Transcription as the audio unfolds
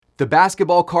The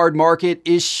basketball card market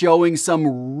is showing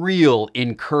some real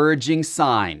encouraging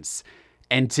signs.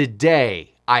 And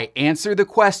today, I answer the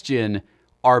question,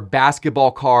 are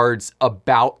basketball cards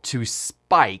about to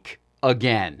spike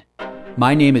again?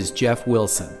 My name is Jeff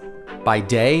Wilson. By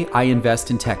day, I invest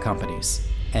in tech companies.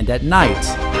 And at night,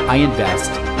 I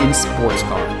invest in sports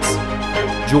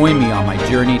cards. Join me on my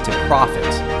journey to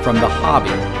profit from the hobby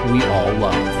we all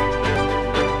love.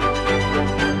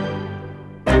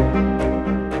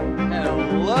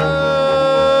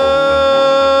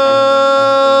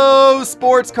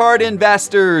 Sports card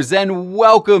investors, and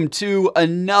welcome to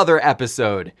another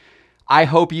episode. I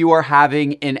hope you are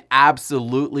having an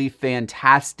absolutely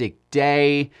fantastic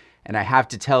day, and I have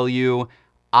to tell you,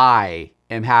 I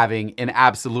am having an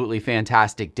absolutely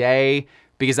fantastic day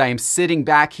because I am sitting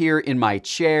back here in my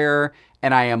chair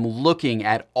and I am looking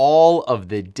at all of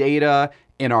the data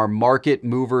in our Market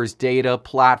Movers data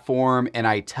platform, and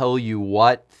I tell you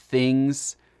what,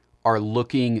 things are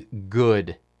looking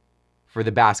good for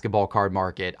the basketball card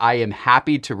market. I am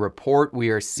happy to report we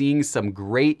are seeing some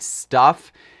great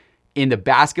stuff in the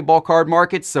basketball card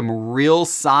market, some real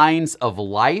signs of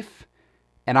life,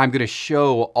 and I'm going to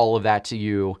show all of that to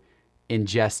you in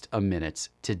just a minute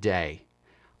today.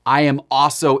 I am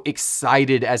also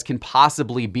excited as can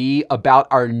possibly be about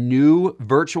our new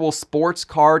Virtual Sports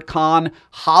Card Con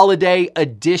Holiday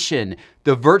Edition.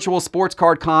 The Virtual Sports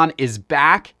Card Con is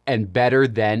back and better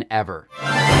than ever.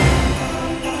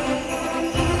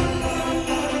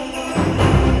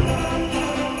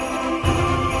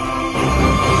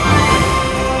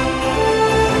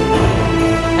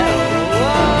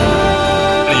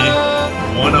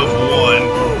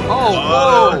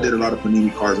 I did a lot of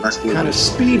Panini cards and I still kind of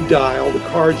speed dial the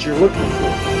cards you're looking for.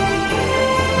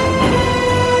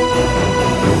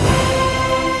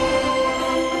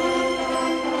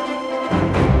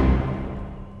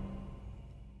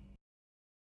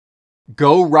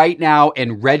 Go right now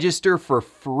and register for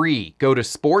free. Go to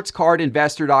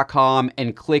sportscardinvestor.com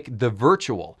and click the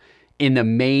virtual in the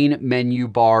main menu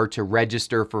bar to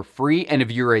register for free. And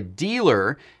if you're a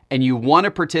dealer and you want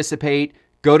to participate,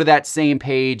 go to that same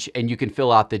page and you can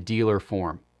fill out the dealer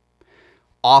form.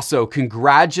 Also,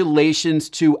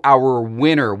 congratulations to our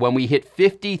winner. When we hit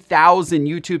 50,000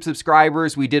 YouTube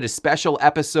subscribers, we did a special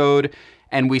episode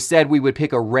and we said we would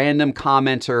pick a random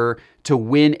commenter to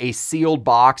win a sealed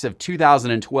box of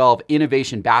 2012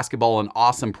 Innovation Basketball, an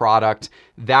awesome product.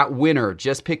 That winner,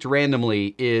 just picked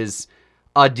randomly, is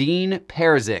Adine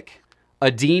Perzik.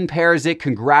 Adine Perzik,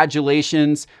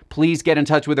 congratulations. Please get in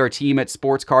touch with our team at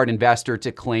Sports Card Investor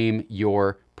to claim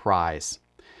your prize.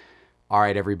 All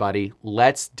right, everybody,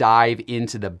 let's dive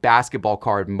into the basketball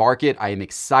card market. I am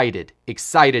excited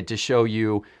to show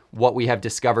you what we have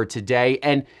discovered today.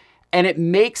 And it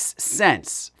makes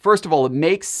sense. First of all, it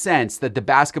makes sense that the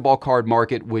basketball card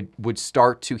market would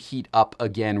start to heat up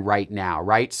again right now,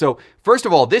 right? So first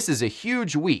of all, this is a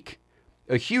huge week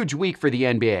for the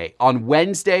NBA. On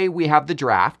Wednesday, we have the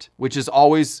draft, which is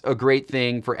always a great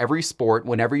thing for every sport.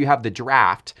 Whenever you have the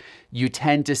draft, you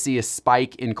tend to see a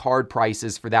spike in card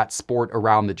prices for that sport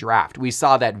around the draft. We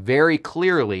saw that very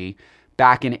clearly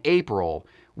back in April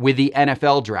with the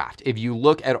NFL draft. If you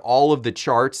look at all of the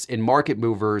charts in Market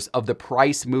Movers of the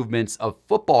price movements of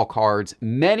football cards,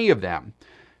 many of them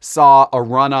saw a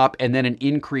run up and then an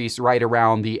increase right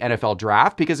around the NFL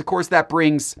draft, because of course that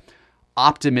brings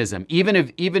optimism, even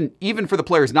for the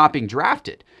players not being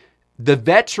drafted. The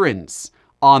veterans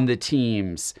on the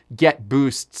teams get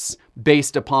boosts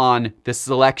based upon the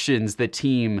selections the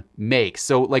team makes.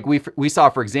 So like we saw,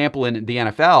 for example, in the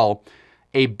NFL,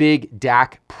 a big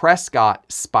Dak Prescott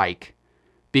spike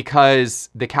because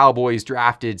the Cowboys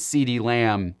drafted CeeDee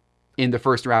Lamb in the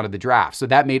first round of the draft. So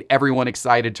that made everyone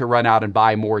excited to run out and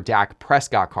buy more Dak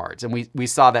Prescott cards. And we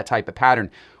saw that type of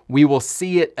pattern. We will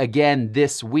see it again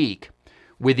this week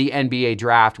with the NBA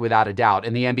draft, without a doubt.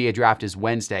 And the NBA draft is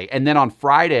Wednesday. And then on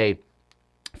Friday,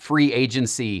 free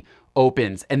agency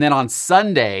opens. And then on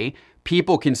Sunday,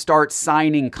 people can start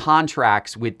signing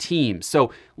contracts with teams.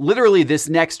 So literally this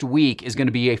next week is going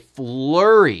to be a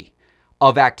flurry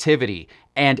of activity.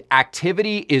 And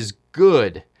activity is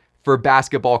good for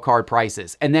basketball card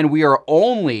prices. And then we are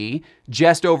only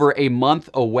just over a month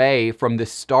away from the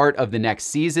start of the next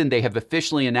season. They have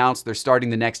officially announced they're starting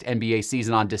the next NBA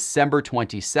season on December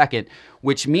 22nd,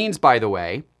 which means, by the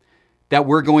way, that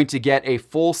we're going to get a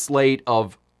full slate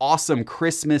of awesome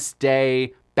Christmas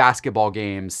Day basketball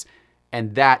games.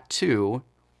 And that too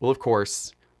will, of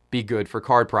course, be good for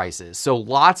card prices. So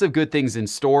lots of good things in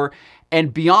store.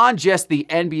 And beyond just the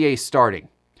NBA starting,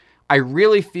 I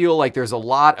really feel like there's a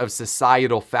lot of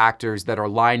societal factors that are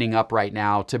lining up right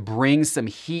now to bring some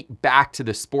heat back to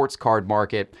the sports card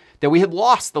market that we had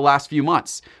lost the last few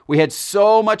months. We had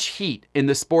so much heat in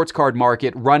the sports card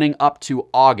market running up to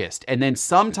August. And then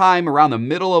sometime around the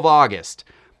middle of August,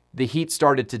 the heat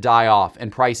started to die off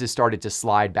and prices started to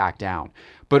slide back down.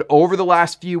 But over the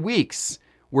last few weeks,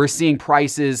 we're seeing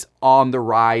prices on the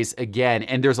rise again.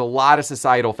 And there's a lot of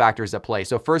societal factors at play.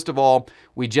 So first of all,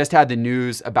 we just had the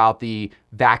news about the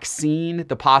vaccine,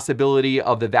 the possibility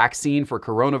of the vaccine for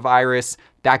coronavirus.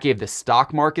 That gave the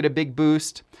stock market a big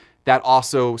boost. That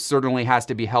also certainly has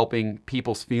to be helping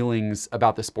people's feelings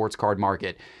about the sports card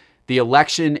market. The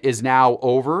election is now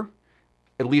over.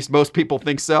 At least most people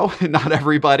think so, not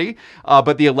everybody.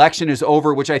 But the election is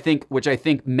over, which I think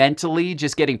mentally,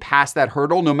 just getting past that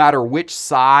hurdle, no matter which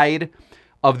side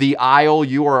of the aisle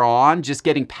you are on, just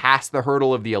getting past the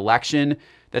hurdle of the election,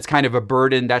 that's kind of a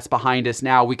burden that's behind us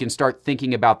now. We can start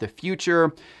thinking about the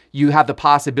future. You have the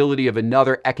possibility of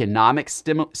another economic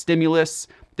stimulus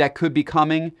that could be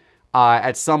coming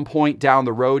at some point down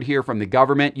the road here from the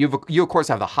government. You of course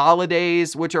have the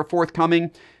holidays, which are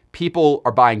forthcoming. People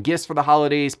are buying gifts for the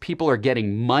holidays. People are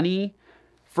getting money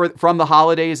from the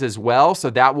holidays as well. So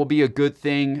that will be a good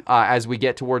thing as we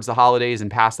get towards the holidays and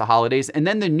past the holidays. And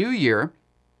then the new year,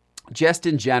 just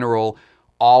in general,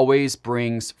 always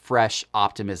brings fresh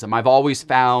optimism. I've always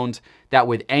found that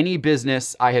with any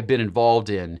business I have been involved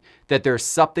in, that there's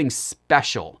something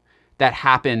special that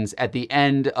happens at the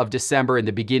end of December and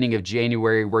the beginning of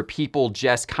January where people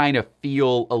just kind of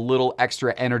feel a little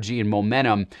extra energy and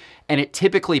momentum. And it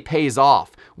typically pays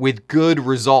off with good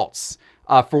results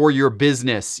for your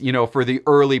business, for the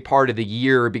early part of the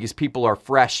year because people are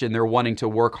fresh and they're wanting to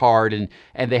work hard and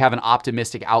they have an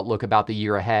optimistic outlook about the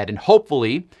year ahead. And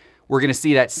hopefully we're going to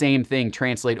see that same thing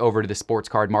translate over to the sports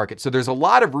card market. So there's a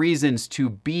lot of reasons to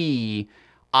be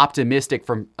optimistic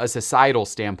from a societal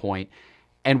standpoint.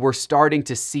 And we're starting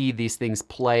to see these things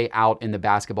play out in the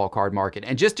basketball card market.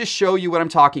 And just to show you what I'm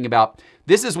talking about,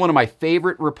 this is one of my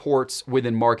favorite reports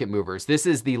within Market Movers. This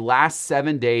is the last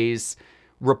 7 days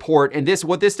report. And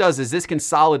what this does is this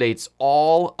consolidates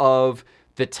all of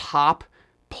the top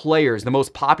players, the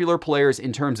most popular players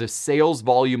in terms of sales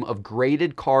volume of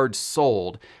graded cards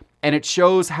sold. And it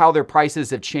shows how their prices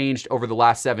have changed over the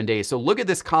last 7 days. So look at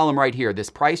this column right here,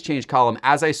 this price change column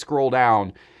as I scroll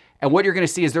down. And what you're going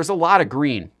to see is there's a lot of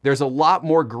green. There's a lot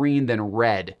more green than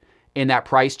red in that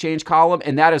price change column.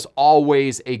 And that is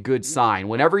always a good sign.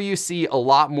 Whenever you see a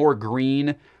lot more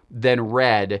green than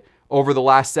red over the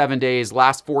last 7 days,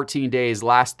 last 14 days,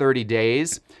 last 30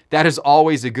 days, that is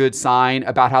always a good sign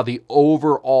about how the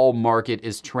overall market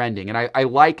is trending. And I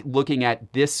like looking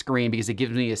at this screen because it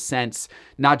gives me a sense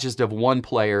not just of one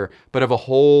player, but of a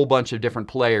whole bunch of different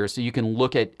players. So you can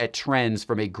look at trends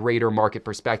from a greater market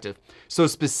perspective. So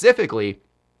specifically,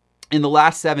 in the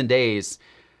last 7 days,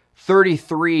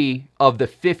 33 of the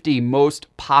 50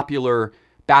 most popular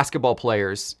basketball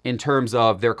players in terms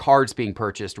of their cards being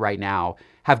purchased right now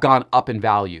have gone up in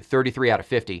value, 33 out of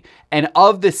 50. And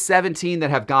of the 17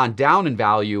 that have gone down in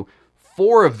value,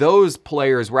 4 of those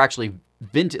players were actually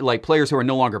players who are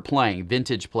no longer playing,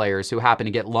 vintage players who happen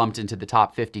to get lumped into the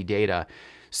top 50 data.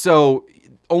 So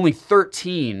only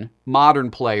 13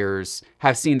 modern players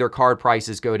have seen their card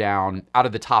prices go down out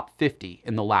of the top 50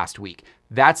 in the last week.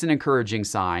 That's an encouraging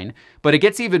sign, but it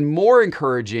gets even more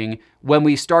encouraging when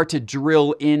we start to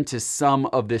drill into some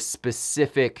of the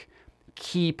specific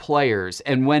key players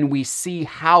and when we see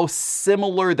how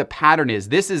similar the pattern is.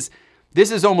 This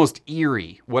is almost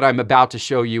eerie, what I'm about to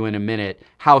show you in a minute,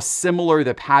 how similar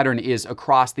the pattern is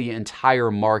across the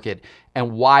entire market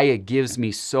and why it gives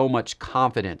me so much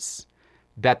confidence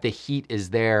that the heat is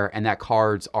there and that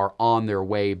cards are on their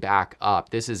way back up.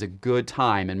 This is a good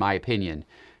time, in my opinion,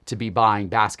 to be buying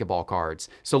basketball cards.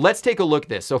 So let's take a look at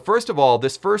this. So first of all,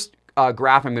 this first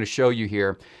graph I'm going to show you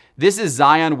here, this is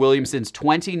Zion Williamson's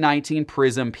 2019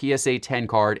 Prism PSA 10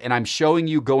 card, and I'm showing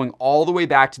you going all the way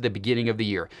back to the beginning of the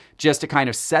year, just to kind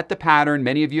of set the pattern.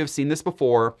 Many of you have seen this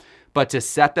before, but to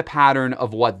set the pattern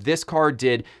of what this card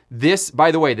did. This,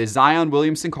 by the way, the Zion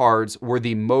Williamson cards were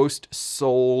the most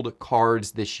sold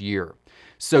cards this year.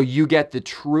 So you get the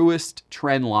truest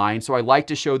trend line. So I like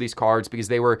to show these cards because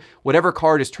they were, whatever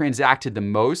card is transacted the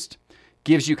most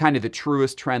gives you kind of the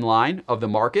truest trend line of the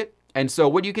market. And so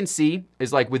what you can see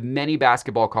is, like with many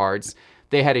basketball cards,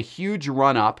 they had a huge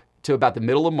run up to about the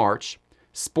middle of March.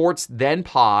 Sports then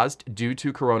paused due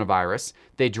to coronavirus.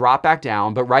 They dropped back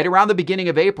down, but right around the beginning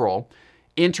of April,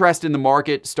 interest in the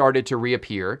market started to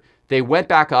reappear. They went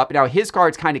back up. Now his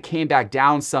cards kind of came back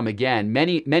down some again.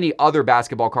 Many other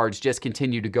basketball cards just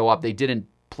continued to go up. They didn't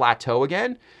plateau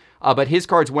again. But his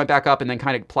cards went back up and then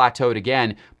kind of plateaued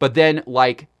again. But then,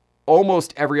 like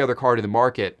almost every other card in the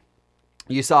market,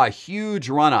 you saw a huge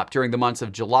run up during the months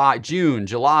of June,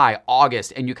 July,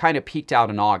 August, and you kind of peaked out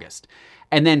in August.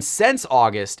 And then since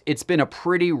August, it's been a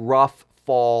pretty rough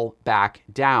fall back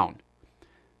down.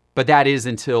 But that is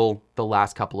until the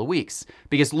last couple of weeks.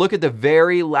 Because look at the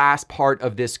very last part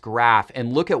of this graph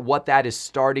and look at what that is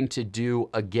starting to do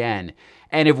again.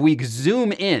 And if we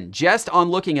zoom in, just on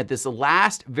looking at this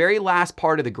very last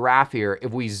part of the graph here,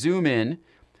 if we zoom in,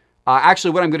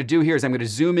 actually what I'm going to do here is I'm going to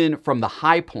zoom in from the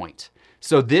high point.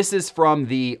 So this is from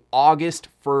the August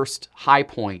 1st high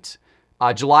point.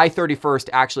 July 31st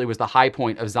actually was the high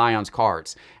point of Zion's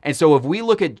cards. And so if we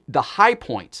look at the high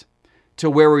point to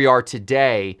where we are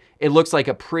today, it looks like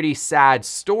a pretty sad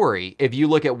story. If you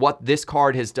look at what this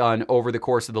card has done over the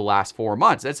course of the last 4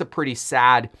 months, that's a pretty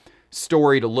sad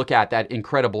story to look at, that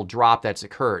incredible drop that's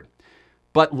occurred.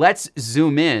 But let's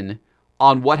zoom in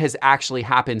on what has actually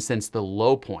happened since the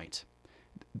low point.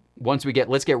 Let's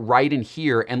get right in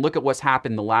here and look at what's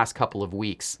happened the last couple of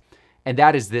weeks. And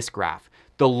that is this graph.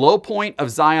 The low point of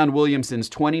Zion Williamson's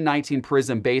 2019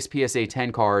 Prism base PSA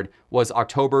 10 card was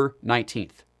October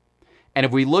 19th. And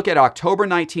if we look at October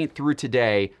 19th through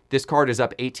today, this card is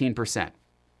up 18%.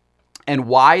 And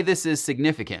why this is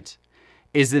significant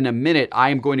is in a minute, I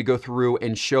am going to go through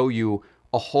and show you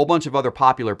a whole bunch of other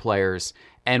popular players.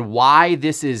 And why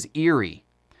this is eerie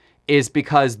is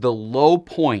because the low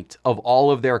point of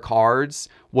all of their cards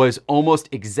was almost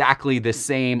exactly the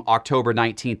same October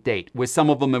 19th date. With some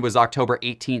of them, it was October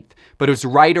 18th, but it was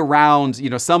right around,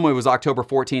 some it was October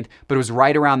 14th, but it was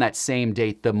right around that same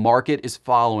date. The market is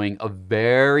following a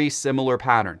very similar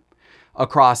pattern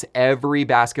across every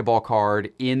basketball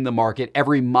card in the market,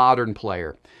 every modern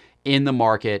player in the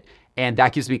market. And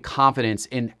that gives me confidence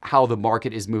in how the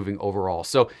market is moving overall.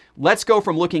 So let's go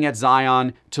from looking at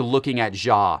Zion to looking at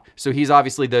Ja. So he's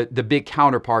obviously the big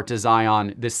counterpart to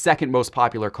Zion, the second most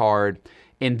popular card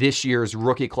in this year's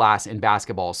rookie class in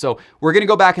basketball. So we're going to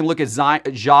go back and look at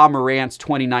Ja Morant's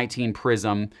 2019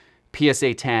 Prism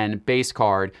PSA 10 base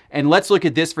card. And let's look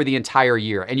at this for the entire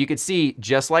year. And you can see,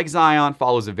 just like Zion,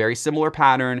 follows a very similar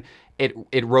pattern.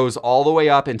 It rose all the way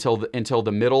up until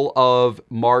the middle of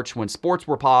March when sports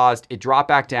were paused. It dropped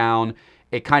back down.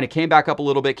 It kind of came back up a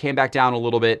little bit, came back down a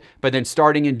little bit. But then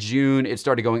starting in June, it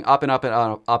started going up and up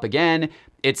and up again.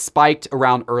 It spiked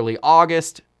around early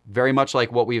August, very much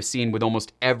like what we have seen with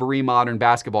almost every modern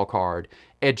basketball card.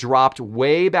 It dropped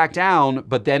way back down,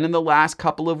 but then in the last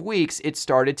couple of weeks, it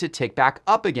started to tick back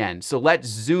up again. So let's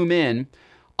zoom in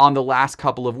on the last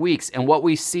couple of weeks. And what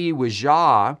we see with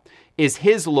Ja is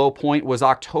his low point was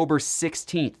October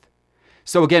 16th.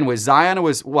 So again, with Zion, it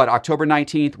was October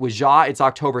 19th. With Ja, it's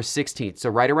October 16th. So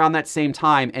right around that same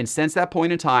time. And since that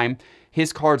point in time,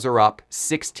 his cards are up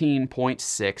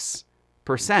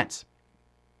 16.6%.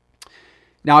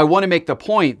 Now, I want to make the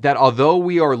point that although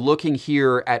we are looking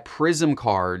here at Prism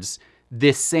cards,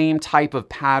 this same type of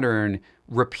pattern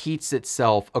repeats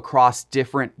itself across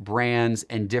different brands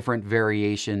and different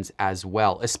variations as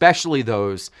well, especially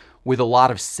those with a lot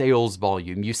of sales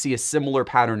volume. You see a similar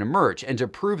pattern emerge. And to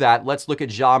prove that, let's look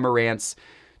at Ja Morant's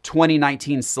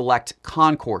 2019 Select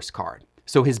Concourse card.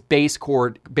 So his base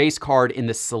card in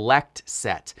the Select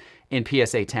set in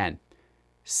PSA 10.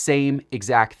 Same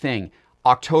exact thing.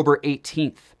 October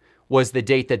 18th was the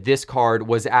date that this card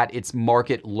was at its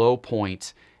market low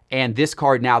point. And this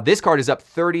card is up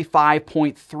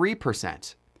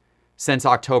 35.3% since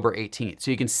October 18th. So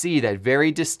you can see that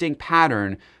very distinct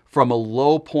pattern from a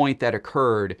low point that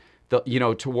occurred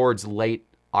towards late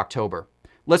October.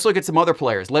 Let's look at some other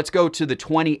players. Let's go to the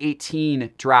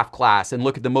 2018 draft class and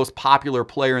look at the most popular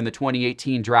player in the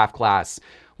 2018 draft class,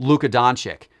 Luka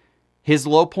Doncic. His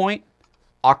low point,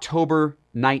 October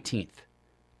 19th.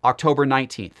 October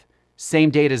 19th, same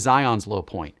date as Zion's low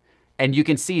point. And you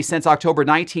can see since October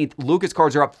 19th, Luka's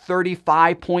cards are up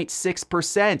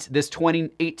 35.6%. This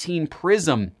 2018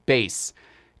 Prism base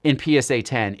in PSA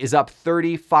 10 is up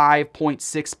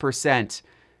 35.6%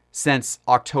 since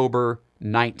October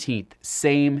 19th.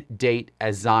 Same date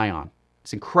as Zion.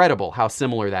 It's incredible how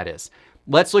similar that is.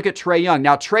 Let's look at Trae Young.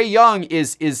 Now, Trae Young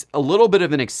is a little bit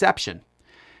of an exception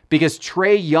because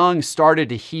Trae Young started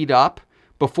to heat up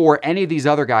before any of these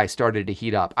other guys started to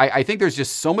heat up. I think there's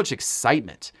just so much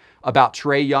excitement about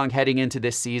Trae Young heading into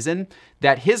this season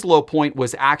that his low point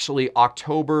was actually his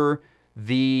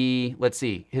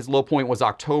low point was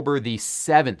October the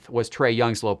 7th was Trae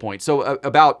Young's low point. So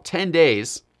about 10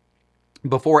 days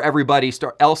before everybody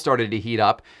else started to heat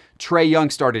up, Trae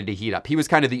Young started to heat up. He was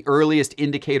kind of the earliest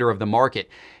indicator of the market.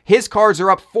 His cards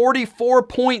are up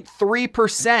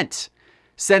 44.3%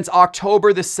 Since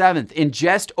October the 7th, in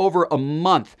just over a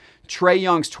month, Trae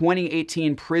Young's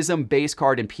 2018 Prism base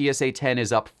card in PSA 10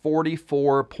 is up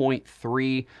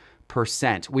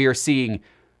 44.3%. We are seeing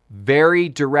very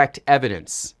direct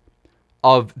evidence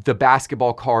of the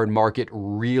basketball card market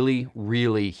really,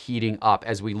 really heating up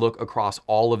as we look across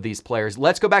all of these players.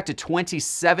 Let's go back to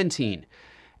 2017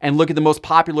 and look at the most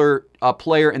popular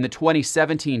player in the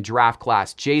 2017 draft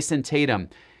class, Jason Tatum.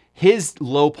 His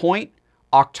low point,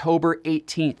 October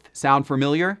 18th. Sound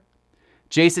familiar?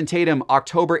 Jason Tatum,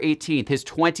 October 18th, his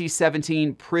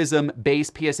 2017 Prism base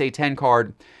PSA 10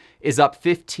 card is up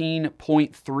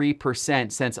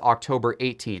 15.3% since October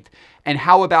 18th. And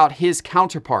how about his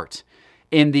counterpart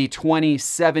in the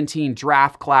 2017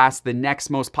 draft class, the next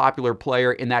most popular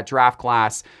player in that draft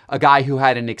class, a guy who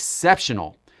had an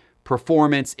exceptional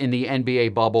performance in the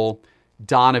NBA bubble,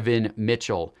 Donovan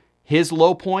Mitchell. His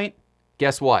low point,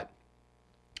 guess what?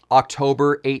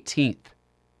 October 18th.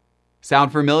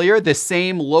 Sound familiar? The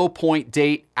same low point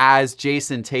date as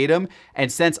Jason Tatum. And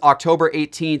since October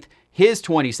 18th, his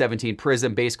 2017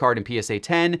 Prism base card in PSA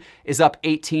 10 is up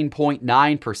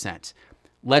 18.9%.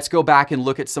 Let's go back and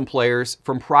look at some players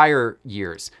from prior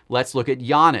years. Let's look at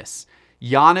Giannis.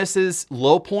 Giannis's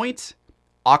low point,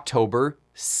 October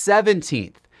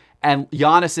 17th. And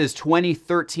Giannis's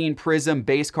 2013 Prism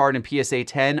base card in PSA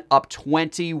 10 up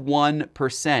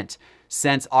 21%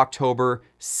 since October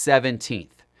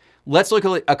 17th. Let's look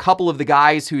at a couple of the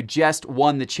guys who just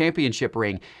won the championship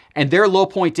ring, and their low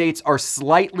point dates are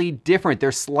slightly different.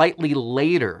 They're slightly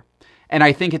later. And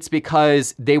I think it's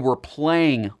because they were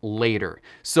playing later.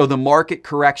 So the market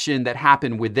correction that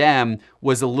happened with them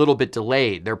was a little bit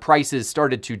delayed. Their prices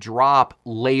started to drop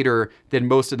later than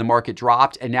most of the market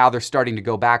dropped. And now they're starting to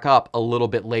go back up a little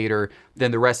bit later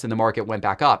than the rest of the market went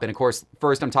back up. And of course,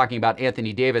 first I'm talking about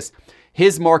Anthony Davis.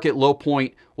 His market low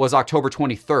point was October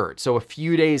 23rd. So a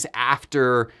few days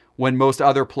after when most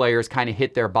other players kind of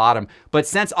hit their bottom. But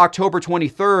since October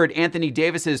 23rd, Anthony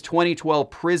Davis's 2012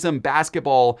 Prism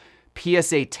basketball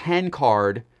PSA 10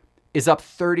 card is up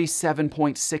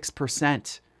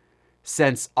 37.6%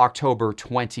 since October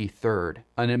 23rd.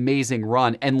 An amazing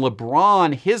run. And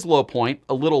LeBron, his low point,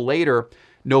 a little later,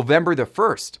 November the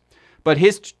 1st. But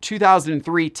his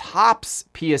 2003 Topps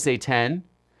PSA 10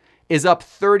 is up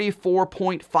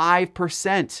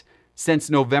 34.5% since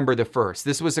November the 1st.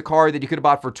 This was a card that you could have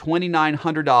bought for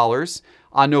 $2,900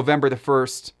 on November the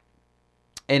 1st,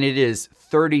 and it is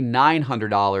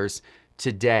 $3,900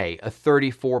 today, a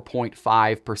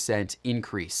 34.5%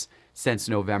 increase since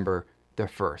November the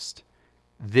 1st.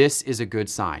 This is a good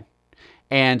sign.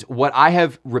 And what I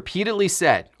have repeatedly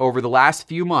said over the last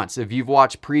few months, if you've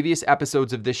watched previous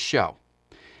episodes of this show,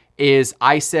 is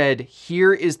I said,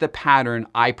 here is the pattern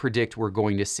I predict we're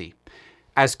going to see.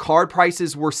 As card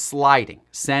prices were sliding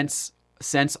since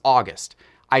August,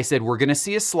 I said, we're going to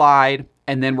see a slide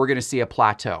and then we're going to see a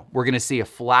plateau. We're going to see a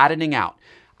flattening out.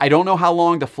 I don't know how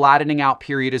long the flattening out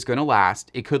period is going to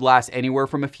last. It could last anywhere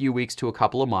from a few weeks to a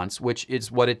couple of months, which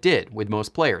is what it did with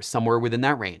most players, somewhere within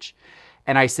that range.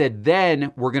 And I said,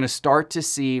 then we're going to start to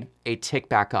see a tick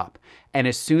back up. And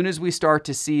as soon as we start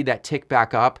to see that tick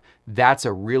back up, that's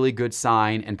a really good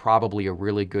sign and probably a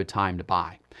really good time to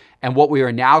buy. And what we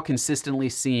are now consistently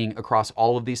seeing across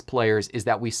all of these players is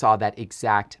that we saw that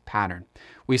exact pattern.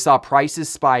 We saw prices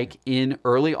spike in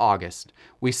early August.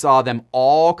 We saw them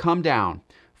all come down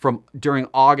from during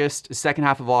August, second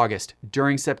half of August,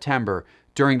 during September,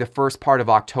 during the first part of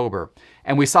October.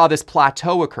 And we saw this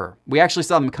plateau occur. We actually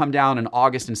saw them come down in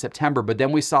August and September, but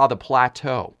then we saw the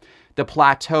plateau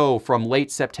from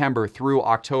late September through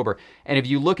October. And if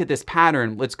you look at this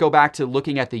pattern, let's go back to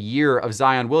looking at the year of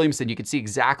Zion Williamson. You can see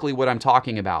exactly what I'm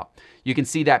talking about. You can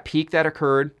see that peak that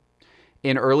occurred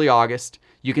in early August.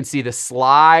 You can see the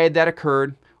slide that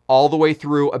occurred all the way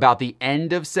through about the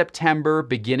end of September,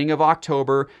 beginning of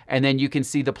October, and then you can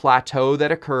see the plateau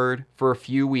that occurred for a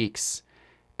few weeks.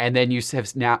 And then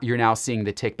you're now seeing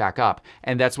the tick back up.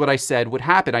 And that's what I said would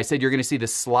happen. I said you're going to see the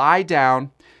slide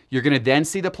down, you're going to then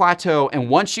see the plateau, and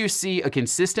once you see a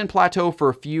consistent plateau for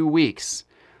a few weeks,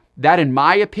 that in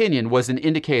my opinion was an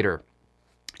indicator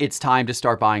it's time to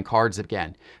start buying cards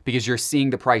again, because you're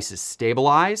seeing the prices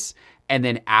stabilize, and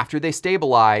then after they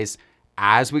stabilize,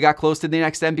 as we got close to the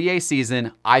next NBA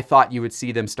season, I thought you would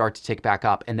see them start to tick back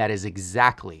up, and that is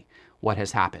exactly what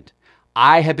has happened.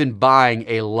 I have been buying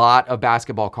a lot of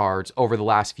basketball cards over the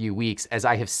last few weeks as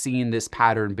I have seen this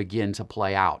pattern begin to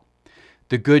play out.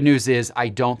 The good news is I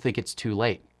don't think it's too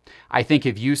late. I think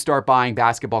if you start buying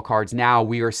basketball cards now,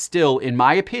 we are still, in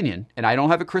my opinion, and I don't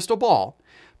have a crystal ball,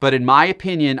 but in my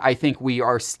opinion, I think we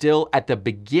are still at the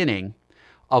beginning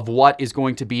of what is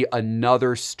going to be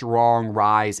another strong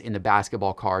rise in the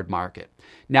basketball card market.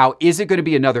 Now, is it going to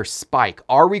be another spike?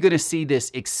 Are we going to see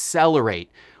this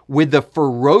accelerate with the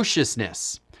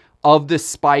ferociousness of the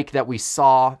spike that we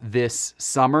saw this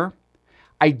summer?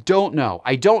 I don't know.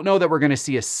 I don't know that we're going to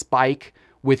see a spike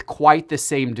with quite the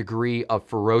same degree of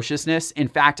ferociousness. In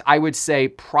fact, I would say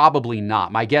probably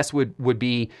not. My guess would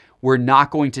be we're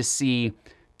not going to see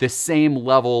the same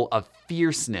level of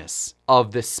fierceness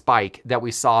of the spike that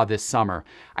we saw this summer.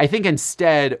 I think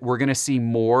instead we're going to see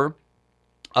more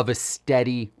of a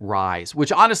steady rise,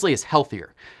 which honestly is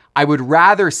healthier. I would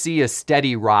rather see a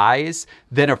steady rise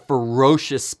than a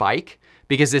ferocious spike,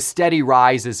 because a steady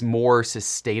rise is more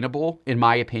sustainable, in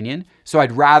my opinion. So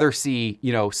I'd rather see,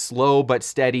 slow but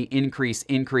steady increase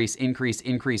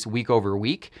week over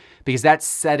week, because that's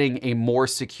setting a more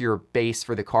secure base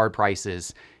for the card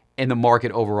prices and the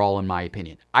market overall, in my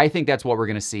opinion. I think that's what we're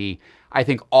going to see. I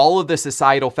think all of the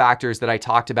societal factors that I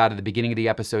talked about at the beginning of the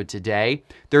episode today,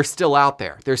 they're still out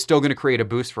there. They're still going to create a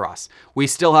boost for us. We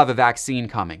still have a vaccine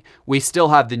coming. We still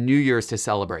have the New Year's to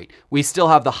celebrate. We still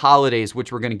have the holidays, which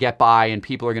we're going to get by and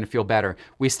people are going to feel better.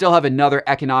 We still have another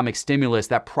economic stimulus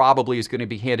that probably is going to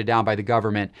be handed down by the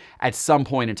government at some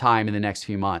point in time in the next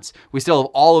few months. We still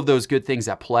have all of those good things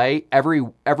at play,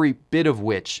 every bit of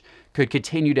which could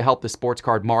continue to help the sports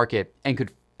card market and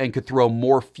could throw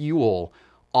more fuel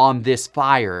on this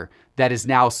fire that is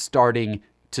now starting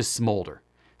to smolder.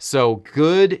 So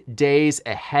good days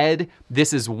ahead.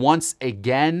 This is once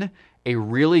again a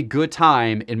really good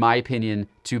time, in my opinion,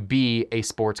 to be a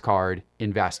sports card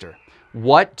investor.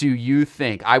 What do you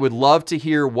think? I would love to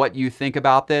hear what you think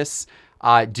about this.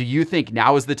 Do you think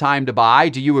now is the time to buy?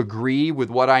 Do you agree with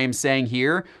what I am saying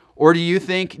here? Or do you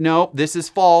think, no, this is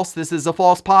false, this is a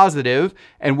false positive,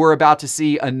 and we're about to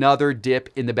see another dip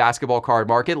in the basketball card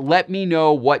market? Let me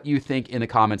know what you think in the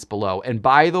comments below. And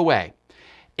by the way,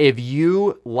 if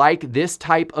you like this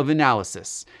type of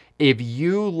analysis, if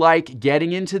you like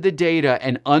getting into the data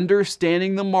and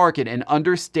understanding the market and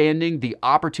understanding the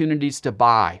opportunities to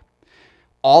buy,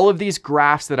 all of these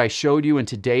graphs that I showed you in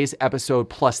today's episode,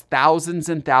 plus thousands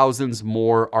and thousands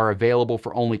more, are available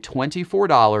for only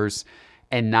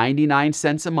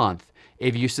 $24.99 a month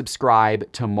if you subscribe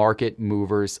to Market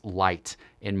Movers Lite.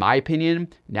 In my opinion,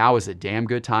 now is a damn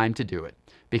good time to do it,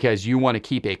 because you want to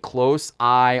keep a close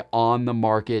eye on the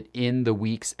market in the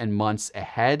weeks and months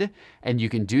ahead. And you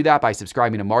can do that by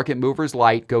subscribing to Market Movers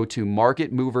Lite. Go to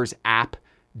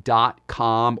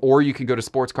marketmoversapp.com, or you can go to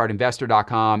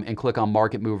sportscardinvestor.com and click on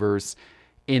Market Movers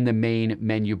in the main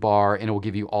menu bar, and it will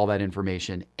give you all that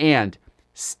information. And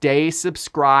stay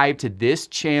subscribed to this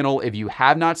channel. If you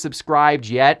have not subscribed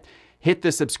yet, hit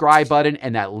the subscribe button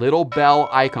and that little bell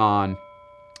icon,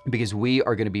 because we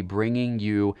are going to be bringing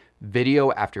you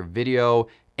video after video,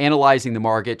 analyzing the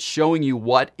market, showing you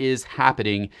what is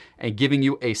happening, and giving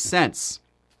you a sense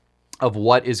of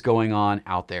what is going on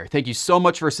out there. Thank you so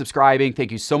much for subscribing.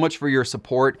 Thank you so much for your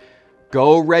support.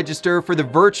 Go register for the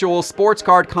virtual Sports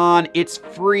Card Con. It's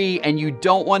free and you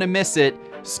don't want to miss it.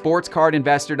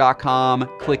 sportscardinvestor.com.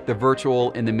 Click the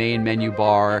virtual in the main menu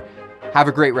bar. Have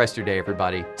a great rest of your day,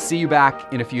 everybody. See you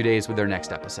back in a few days with our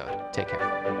next episode. Take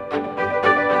care.